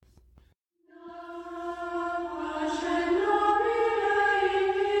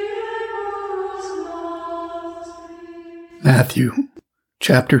Matthew,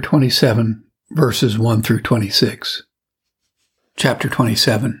 chapter 27, verses 1 through 26. Chapter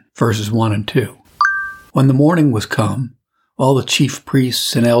 27, verses 1 and 2. When the morning was come, all the chief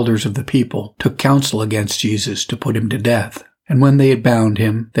priests and elders of the people took counsel against Jesus to put him to death. And when they had bound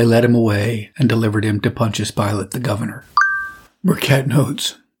him, they led him away and delivered him to Pontius Pilate the governor. Burkett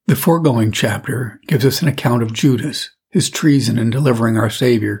notes, the foregoing chapter gives us an account of Judas, his treason in delivering our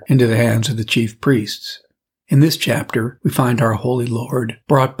Savior into the hands of the chief priests. In this chapter, we find our Holy Lord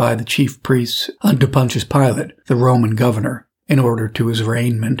brought by the chief priests unto Pontius Pilate, the Roman governor, in order to his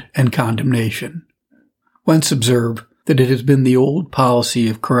arraignment and condemnation. Whence observe that it has been the old policy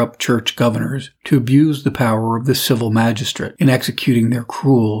of corrupt church governors to abuse the power of the civil magistrate in executing their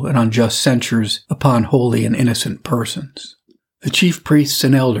cruel and unjust censures upon holy and innocent persons. The chief priests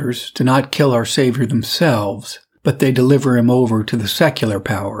and elders do not kill our Savior themselves, but they deliver him over to the secular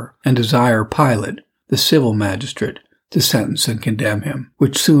power and desire Pilate, the civil magistrate, to sentence and condemn him,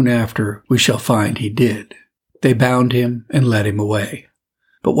 which soon after we shall find he did. They bound him and led him away.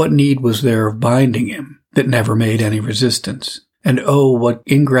 But what need was there of binding him that never made any resistance? And oh, what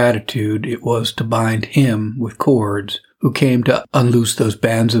ingratitude it was to bind him with cords who came to unloose those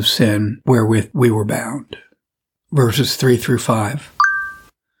bands of sin wherewith we were bound. Verses 3 through 5.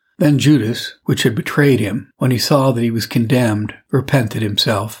 Then Judas, which had betrayed him, when he saw that he was condemned, repented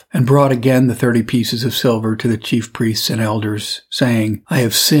himself, and brought again the 30 pieces of silver to the chief priests and elders, saying, I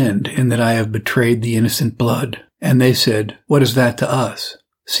have sinned in that I have betrayed the innocent blood. And they said, What is that to us?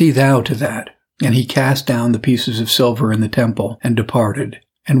 See thou to that. And he cast down the pieces of silver in the temple, and departed,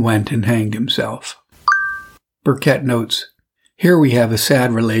 and went and hanged himself. Burkett notes, here we have a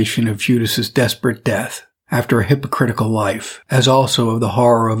sad relation of Judas's desperate death after a hypocritical life, as also of the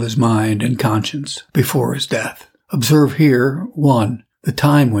horror of his mind and conscience before his death. Observe here, 1. The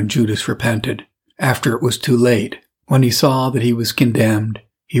time when Judas repented, after it was too late. When he saw that he was condemned,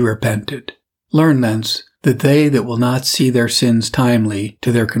 he repented. Learn thence that they that will not see their sins timely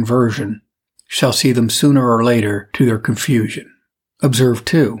to their conversion shall see them sooner or later to their confusion. Observe,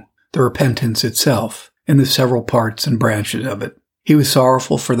 2. The repentance itself, in the several parts and branches of it. He was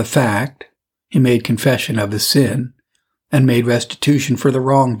sorrowful for the fact, he made confession of his sin, and made restitution for the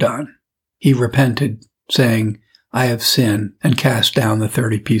wrong done. He repented, saying, I have sinned, and cast down the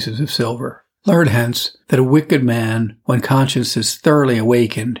 30 pieces of silver. Learn hence that a wicked man, when conscience is thoroughly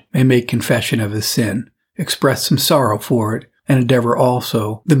awakened, may make confession of his sin, express some sorrow for it, and endeavor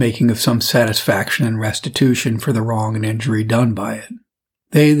also the making of some satisfaction and restitution for the wrong and injury done by it.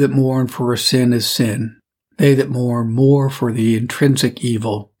 They that mourn for a sin is sin. They that mourn more for the intrinsic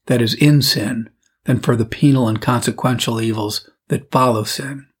evil that is in sin than for the penal and consequential evils that follow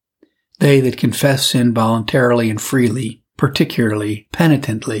sin. They that confess sin voluntarily and freely, particularly,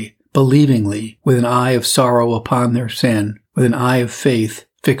 penitently, believingly, with an eye of sorrow upon their sin, with an eye of faith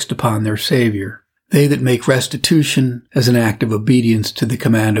fixed upon their Savior. They that make restitution as an act of obedience to the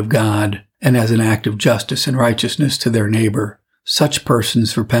command of God, and as an act of justice and righteousness to their neighbor, such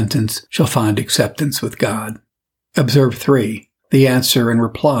persons' repentance shall find acceptance with God. Observe 3. The answer and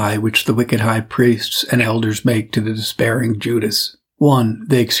reply which the wicked high priests and elders make to the despairing Judas. 1.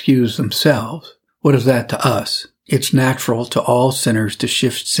 They excuse themselves. What is that to us? It's natural to all sinners to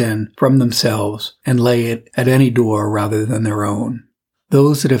shift sin from themselves and lay it at any door rather than their own.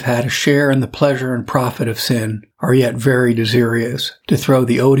 Those that have had a share in the pleasure and profit of sin are yet very desirous to throw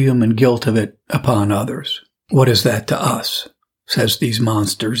the odium and guilt of it upon others. What is that to us? Says these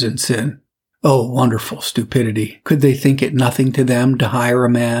monsters in sin. Oh, wonderful stupidity! Could they think it nothing to them to hire a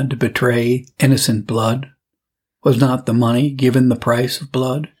man to betray innocent blood? Was not the money given the price of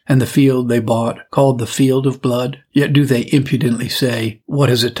blood, and the field they bought called the field of blood? Yet do they impudently say, What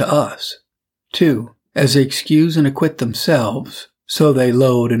is it to us? 2. As they excuse and acquit themselves, so they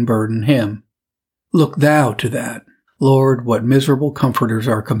load and burden him. Look thou to that. Lord, what miserable comforters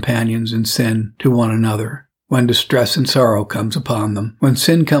are companions in sin to one another, when distress and sorrow comes upon them. When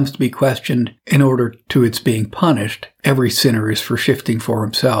sin comes to be questioned in order to its being punished, every sinner is for shifting for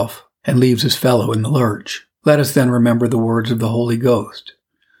himself, and leaves his fellow in the lurch. Let us then remember the words of the Holy Ghost.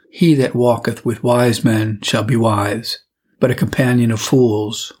 He that walketh with wise men shall be wise, but a companion of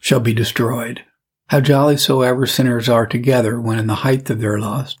fools shall be destroyed. How jolly soever sinners are together when in the height of their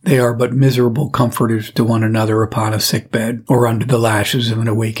lust, they are but miserable comforters to one another upon a sick bed, or under the lashes of an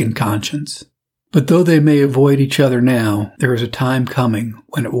awakened conscience. But though they may avoid each other now, there is a time coming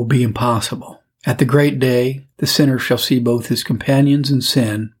when it will be impossible. At the great day, the sinner shall see both his companions in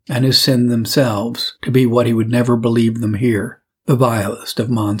sin and his sin themselves to be what he would never believe them here, the vilest of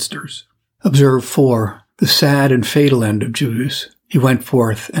monsters. Observe 4. The sad and fatal end of Judas. He went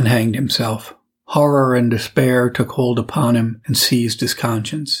forth and hanged himself. Horror and despair took hold upon him and seized his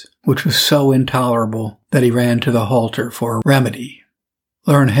conscience, which was so intolerable that he ran to the halter for a remedy.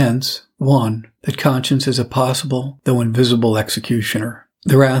 Learn hence, 1. That conscience is a possible, though invisible, executioner.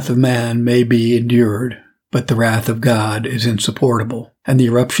 The wrath of man may be endured, but the wrath of God is insupportable, and the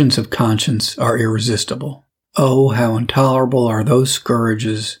eruptions of conscience are irresistible. Oh, how intolerable are those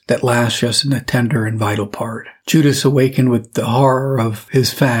scourges that lash us in the tender and vital part. Judas, awakened with the horror of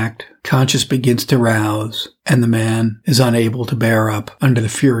his fact, conscience begins to rouse, and the man is unable to bear up under the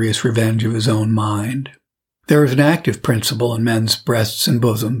furious revenge of his own mind. There is an active principle in men's breasts and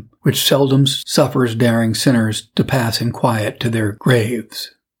bosom, which seldom suffers daring sinners to pass in quiet to their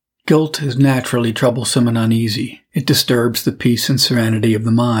graves. Guilt is naturally troublesome and uneasy. It disturbs the peace and serenity of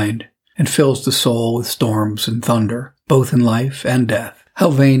the mind, and fills the soul with storms and thunder, both in life and death. How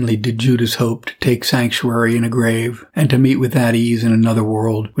vainly did Judas hope to take sanctuary in a grave, and to meet with that ease in another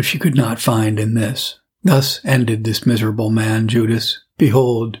world which he could not find in this. Thus ended this miserable man, Judas.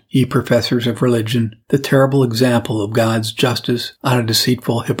 Behold, ye professors of religion, the terrible example of God's justice on a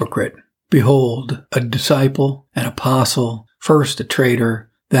deceitful hypocrite. Behold, a disciple, an apostle, first a traitor,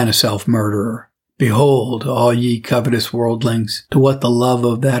 then a self-murderer. Behold, all ye covetous worldlings, to what the love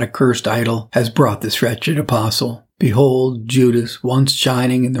of that accursed idol has brought this wretched apostle. Behold, Judas, once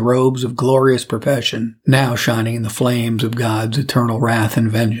shining in the robes of glorious profession, now shining in the flames of God's eternal wrath and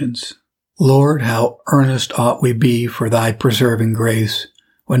vengeance. Lord, how earnest ought we be for thy preserving grace,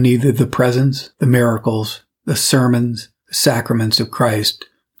 when neither the presence, the miracles, the sermons, the sacraments of Christ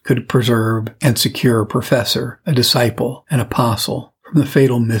could preserve and secure a professor, a disciple, an apostle, from the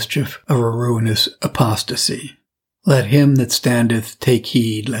fatal mischief of a ruinous apostasy. Let him that standeth take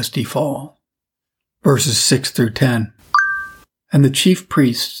heed lest he fall. Verses 6 through 10. And the chief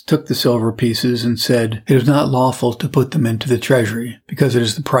priests took the silver pieces and said, It is not lawful to put them into the treasury, because it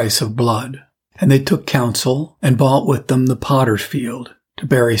is the price of blood. And they took counsel, and bought with them the potter's field, to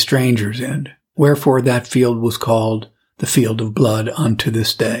bury strangers in. Wherefore that field was called the field of blood unto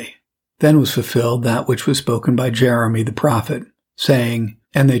this day. Then was fulfilled that which was spoken by Jeremy the prophet, saying,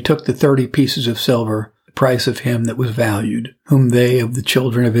 And they took the 30 pieces of silver, the price of him that was valued, whom they of the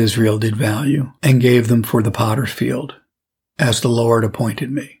children of Israel did value, and gave them for the potter's field, as the Lord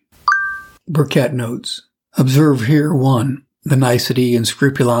appointed me. Burkett notes, Observe here, 1, the nicety and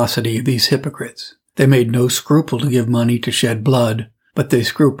scrupulosity of these hypocrites. They made no scruple to give money to shed blood, but they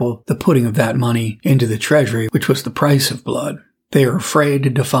scruple the putting of that money into the treasury, which was the price of blood. They are afraid to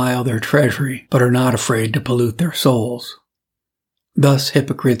defile their treasury, but are not afraid to pollute their souls. Thus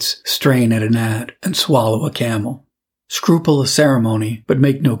hypocrites strain at a gnat and swallow a camel. Scruple a ceremony, but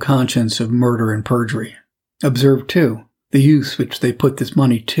make no conscience of murder and perjury. Observe, too, the use which they put this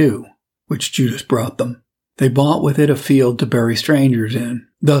money to, which Judas brought them. They bought with it a field to bury strangers in.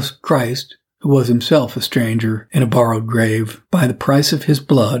 Thus Christ, who was himself a stranger in a borrowed grave, by the price of his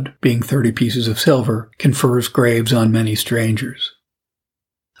blood, being 30 pieces of silver, confers graves on many strangers.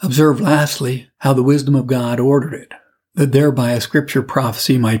 Observe lastly how the wisdom of God ordered it, that thereby a scripture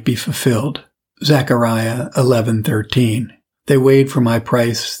prophecy might be fulfilled. Zechariah 11:13. They weighed for my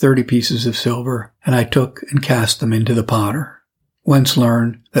price 30 pieces of silver, and I took and cast them into the potter. Whence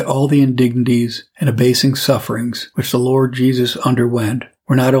learn that all the indignities and abasing sufferings which the Lord Jesus underwent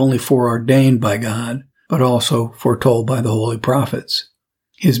were not only foreordained by God, but also foretold by the holy prophets.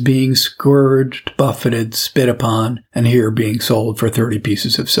 His being scourged, buffeted, spit upon, and here being sold for 30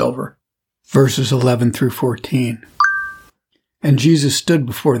 pieces of silver. Verses 11 through 14. And Jesus stood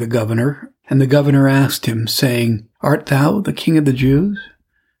before the governor, and the governor asked him, saying, Art thou the King of the Jews?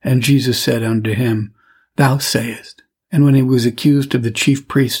 And Jesus said unto him, Thou sayest. And when he was accused of the chief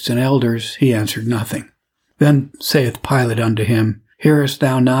priests and elders, he answered nothing. Then saith Pilate unto him, Hearest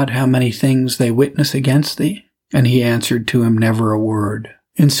thou not how many things they witness against thee? And he answered to him never a word,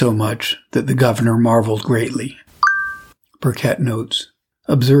 insomuch that the governor marveled greatly. Burkett notes,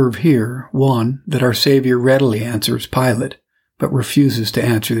 Observe here, 1, that our Savior readily answers Pilate, but refuses to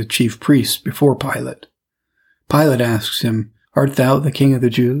answer the chief priests before Pilate. Pilate asks him, Art thou the King of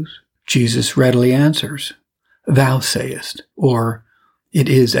the Jews? Jesus readily answers, Thou sayest, or It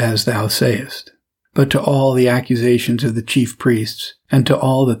is as thou sayest. But to all the accusations of the chief priests, and to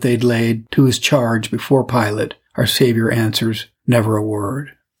all that they'd laid to his charge before Pilate, our Savior answers never a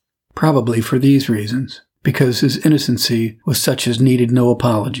word. Probably for these reasons, because his innocency was such as needed no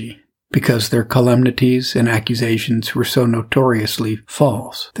apology, because their calumnies and accusations were so notoriously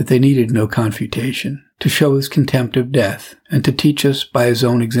false that they needed no confutation, to show his contempt of death, and to teach us by his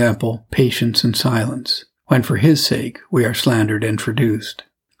own example patience and silence, when for his sake we are slandered and traduced.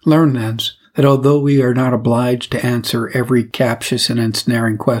 Learn thence that although we are not obliged to answer every captious and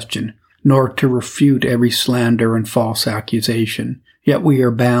ensnaring question, nor to refute every slander and false accusation. Yet we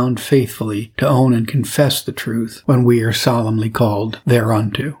are bound faithfully to own and confess the truth when we are solemnly called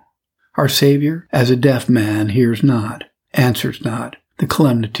thereunto. Our Savior, as a deaf man, hears not, answers not the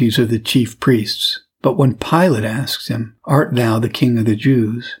calumnies of the chief priests. But when Pilate asks him, "Art thou the King of the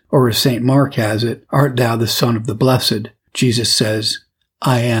Jews?" or as St. Mark has it, "Art thou the Son of the Blessed?" Jesus says,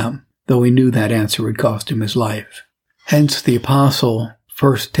 "I am," though he knew that answer would cost him his life. Hence the apostle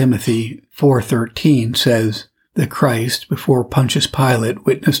 1 Timothy 4:13 says, "The Christ, before Pontius Pilate,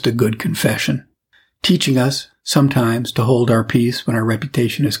 witnessed a good confession," teaching us sometimes to hold our peace when our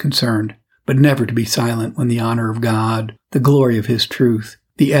reputation is concerned, but never to be silent when the honor of God, the glory of his truth,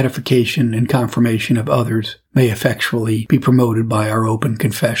 the edification and confirmation of others may effectually be promoted by our open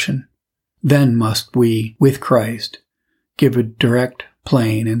confession. Then must we, with Christ, give a direct,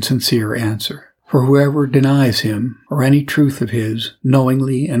 plain, and sincere answer. For whoever denies him, or any truth of his,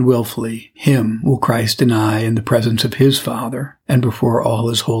 knowingly and willfully, him will Christ deny in the presence of his Father and before all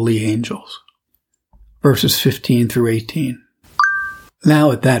his holy angels. Verses 15 through 18.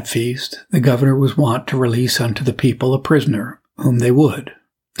 Now at that feast, the governor was wont to release unto the people a prisoner, whom they would.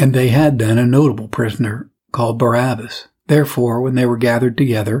 And they had then a notable prisoner, called Barabbas. Therefore, when they were gathered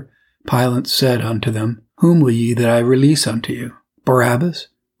together, Pilate said unto them, Whom will ye that I release unto you, Barabbas,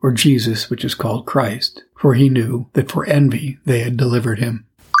 or Jesus, which is called Christ? For he knew that for envy they had delivered him.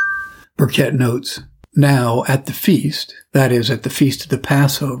 Burkitt notes, Now at the feast, that is, at the feast of the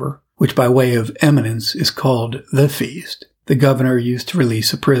Passover, which by way of eminence is called the feast, the governor used to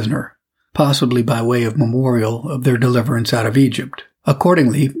release a prisoner, possibly by way of memorial of their deliverance out of Egypt.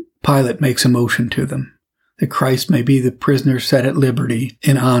 Accordingly, Pilate makes a motion to them, that Christ may be the prisoner set at liberty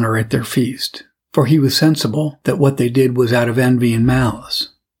in honor at their feast. For he was sensible that what they did was out of envy and malice.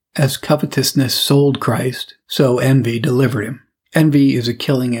 As covetousness sold Christ, so envy delivered him. Envy is a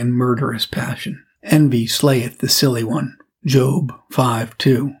killing and murderous passion. Envy slayeth the silly one. Job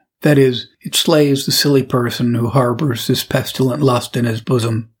 5:2. That is, it slays the silly person who harbors this pestilent lust in his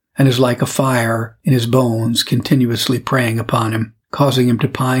bosom, and is like a fire in his bones continuously preying upon him, causing him to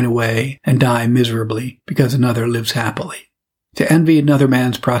pine away and die miserably because another lives happily. To envy another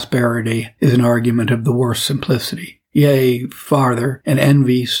man's prosperity is an argument of the worst simplicity. Yea, farther, and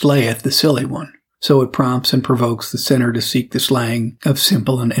envy slayeth the silly one. So it prompts and provokes the sinner to seek the slaying of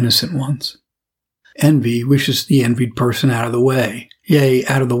simple and innocent ones. Envy wishes the envied person out of the way, yea,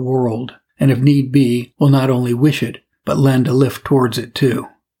 out of the world, and if need be, will not only wish it, but lend a lift towards it too.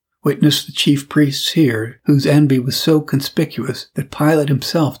 Witness the chief priests here, whose envy was so conspicuous that Pilate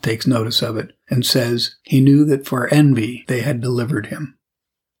himself takes notice of it, and says he knew that for envy they had delivered him.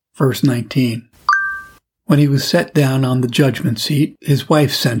 Verse 19. When he was set down on the judgment seat, his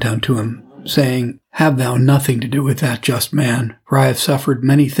wife sent unto him, saying, Have thou nothing to do with that just man, for I have suffered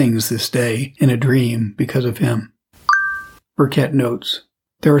many things this day in a dream because of him. Burkitt notes,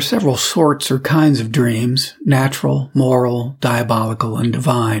 There are several sorts or kinds of dreams, natural, moral, diabolical, and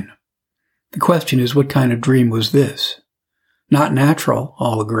divine. The question is, what kind of dream was this? Not natural,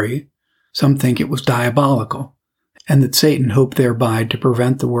 all agree. Some think it was diabolical, and that Satan hoped thereby to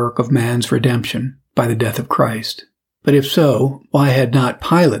prevent the work of man's redemption by the death of Christ. But if so, why had not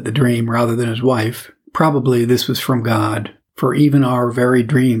Pilate the dream rather than his wife? Probably this was from God, for even our very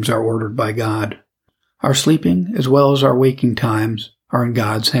dreams are ordered by God. Our sleeping, as well as our waking times, are in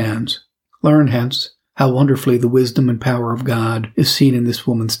God's hands. Learn hence how wonderfully the wisdom and power of God is seen in this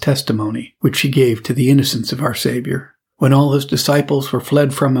woman's testimony, which she gave to the innocence of our Savior. When all his disciples were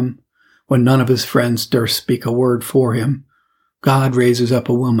fled from him, when none of his friends durst speak a word for him, God raises up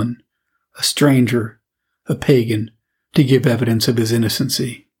a woman, a stranger, a pagan, to give evidence of his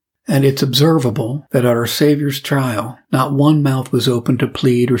innocency. And it's observable that at our Savior's trial, not one mouth was open to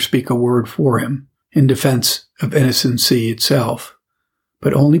plead or speak a word for him in defense of innocency itself,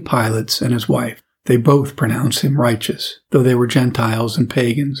 but only Pilate's and his wife. They both pronounced him righteous, though they were Gentiles and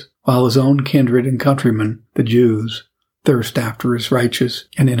pagans, while his own kindred and countrymen, the Jews, thirst after his righteous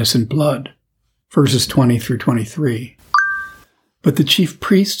and innocent blood. Verses 20 through 23. But the chief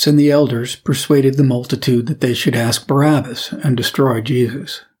priests and the elders persuaded the multitude that they should ask Barabbas and destroy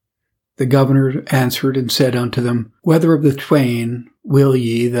Jesus. The governor answered and said unto them, Whether of the twain will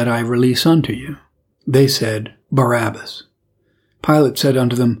ye that I release unto you? They said, Barabbas. Pilate said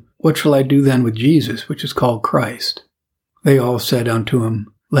unto them, What shall I do then with Jesus, which is called Christ? They all said unto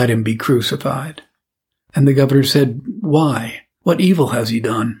him, Let him be crucified. And the governor said, Why? What evil has he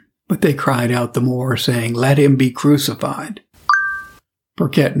done? But they cried out the more, saying, Let him be crucified.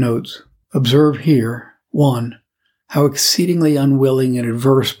 Burkitt notes, Observe here, 1. How exceedingly unwilling and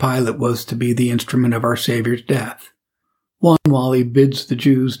averse Pilate was to be the instrument of our Savior's death. One while he bids the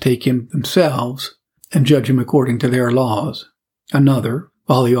Jews take him themselves and judge him according to their laws. Another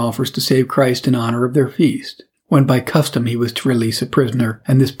while he offers to save Christ in honor of their feast, when by custom he was to release a prisoner,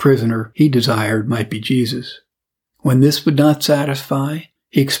 and this prisoner he desired might be Jesus. When this would not satisfy,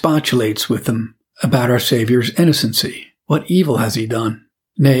 he expostulates with them about our Savior's innocency. What evil has he done?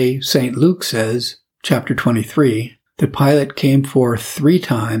 Nay, St. Luke says, chapter 23, that Pilate came forth 3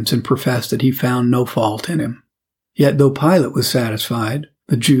 times and professed that he found no fault in him. Yet though Pilate was satisfied,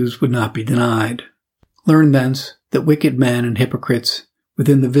 the Jews would not be denied. Learn thence that wicked men and hypocrites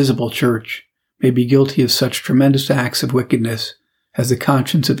within the visible church may be guilty of such tremendous acts of wickedness as the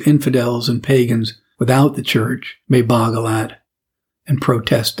conscience of infidels and pagans without the church may boggle at and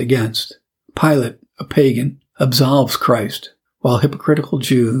protest against. Pilate, a pagan, absolves Christ, while hypocritical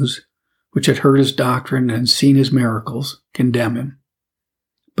Jews, which had heard his doctrine and seen his miracles, condemn him.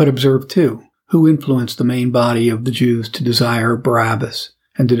 But observe, too, who influenced the main body of the Jews to desire Barabbas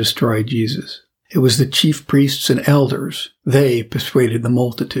and to destroy Jesus. It was the chief priests and elders. They persuaded the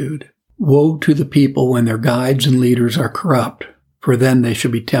multitude. Woe to the people when their guides and leaders are corrupt, for then they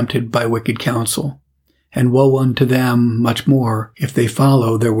shall be tempted by wicked counsel. And woe unto them much more if they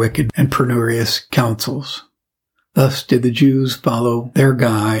follow their wicked and pernicious counsels. Thus did the Jews follow their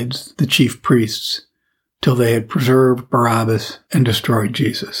guides, the chief priests, till they had preserved Barabbas and destroyed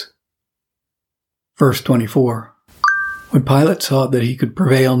Jesus. Verse 24. When Pilate saw that he could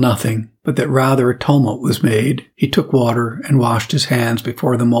prevail nothing, but that rather a tumult was made, he took water and washed his hands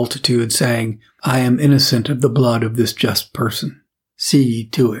before the multitude, saying, I am innocent of the blood of this just person. See ye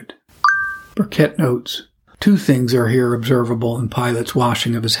to it. Burkitt notes, 2 things are here observable in Pilate's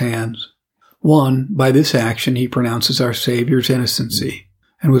washing of his hands. 1, by this action he pronounces our Saviour's innocency,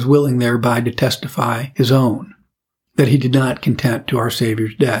 and was willing thereby to testify his own, that he did not consent to our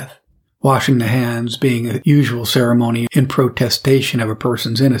Saviour's death. Washing the hands being a usual ceremony in protestation of a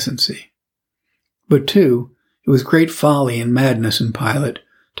person's innocency. But 2, it was great folly and madness in Pilate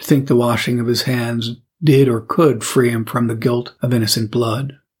to think the washing of his hands did or could free him from the guilt of innocent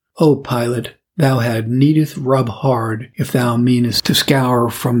blood. O Pilate, thou had needeth rub hard if thou meanest to scour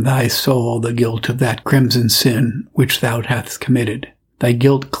from thy soul the guilt of that crimson sin which thou hast committed. Thy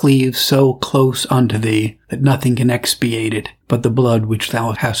guilt cleaves so close unto thee that nothing can expiate it but the blood which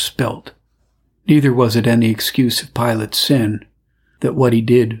thou hast spilt. Neither was it any excuse of Pilate's sin, that what he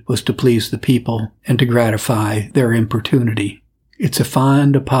did was to please the people and to gratify their importunity. It's a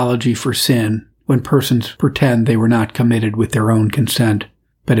fine apology for sin when persons pretend they were not committed with their own consent,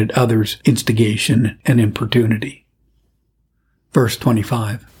 but at others' instigation and importunity. Verse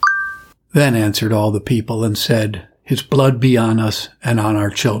 25. Then answered all the people and said, His blood be on us and on our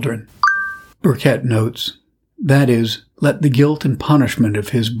children. Burkitt notes, that is, let the guilt and punishment of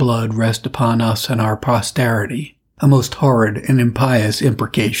his blood rest upon us and our posterity, a most horrid and impious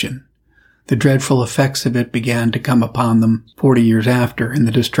imprecation. The dreadful effects of it began to come upon them 40 years after in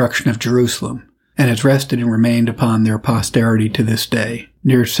the destruction of Jerusalem, and has rested and remained upon their posterity to this day,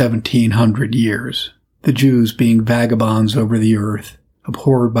 near 1700 years. The Jews being vagabonds over the earth,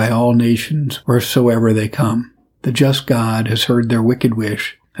 abhorred by all nations wheresoever they come. The just God has heard their wicked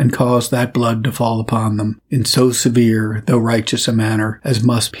wish, and caused that blood to fall upon them in so severe, though righteous a manner, as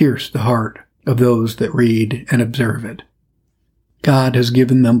must pierce the heart of those that read and observe it. God has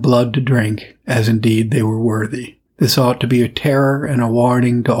given them blood to drink, as indeed they were worthy. This ought to be a terror and a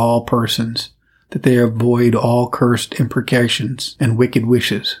warning to all persons, that they avoid all cursed imprecations and wicked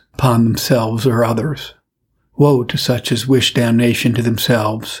wishes upon themselves or others. Woe to such as wish damnation to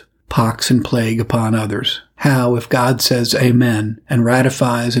themselves, pox and plague upon others. How, if God says Amen, and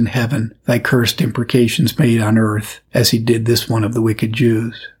ratifies in heaven thy cursed imprecations made on earth, as he did this one of the wicked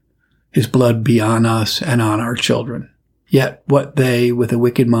Jews? His blood be on us and on our children. Yet what they, with a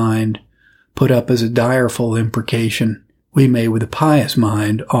wicked mind, put up as a direful imprecation, we may with a pious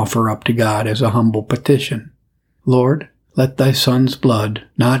mind offer up to God as a humble petition. Lord, let thy Son's blood,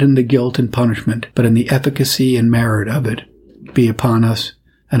 not in the guilt and punishment, but in the efficacy and merit of it, be upon us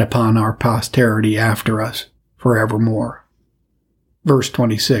and upon our posterity after us, forevermore. Verse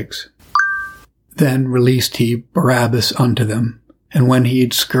 26. Then released he Barabbas unto them, and when he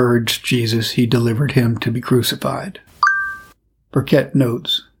had scourged Jesus, he delivered him to be crucified. Burkitt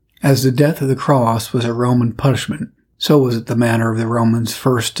notes, as the death of the cross was a Roman punishment, so was it the manner of the Romans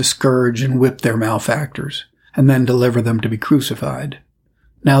first to scourge and whip their malefactors, and then deliver them to be crucified.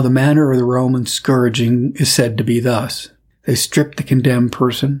 Now the manner of the Roman scourging is said to be thus. They stripped the condemned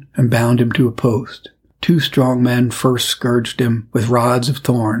person and bound him to a post. 2 strong men first scourged him with rods of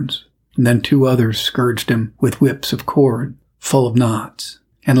thorns, and then 2 others scourged him with whips of cord, full of knots,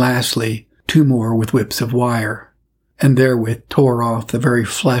 and lastly 2 more with whips of wire. and therewith tore off the very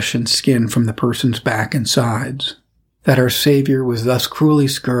flesh and skin from the person's back and sides. That our Savior was thus cruelly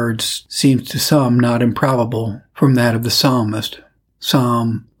scourged seems to some not improbable from that of the psalmist.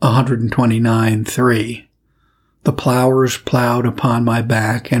 Psalm 129:3. The plowers plowed upon my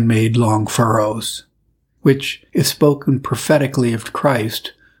back and made long furrows, which, if spoken prophetically of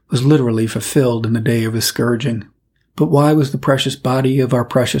Christ, was literally fulfilled in the day of his scourging. But why was the precious body of our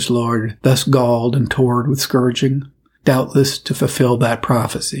precious Lord thus galled and torn with scourging? Doubtless to fulfill that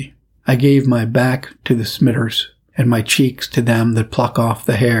prophecy. I gave my back to the smitters, and my cheeks to them that pluck off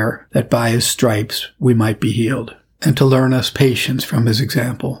the hair, that by his stripes we might be healed, and to learn us patience from his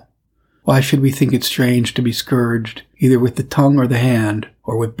example. Why should we think it strange to be scourged, either with the tongue or the hand,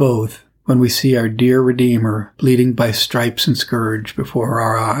 or with both, when we see our dear Redeemer bleeding by stripes and scourge before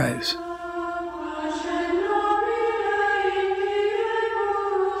our eyes?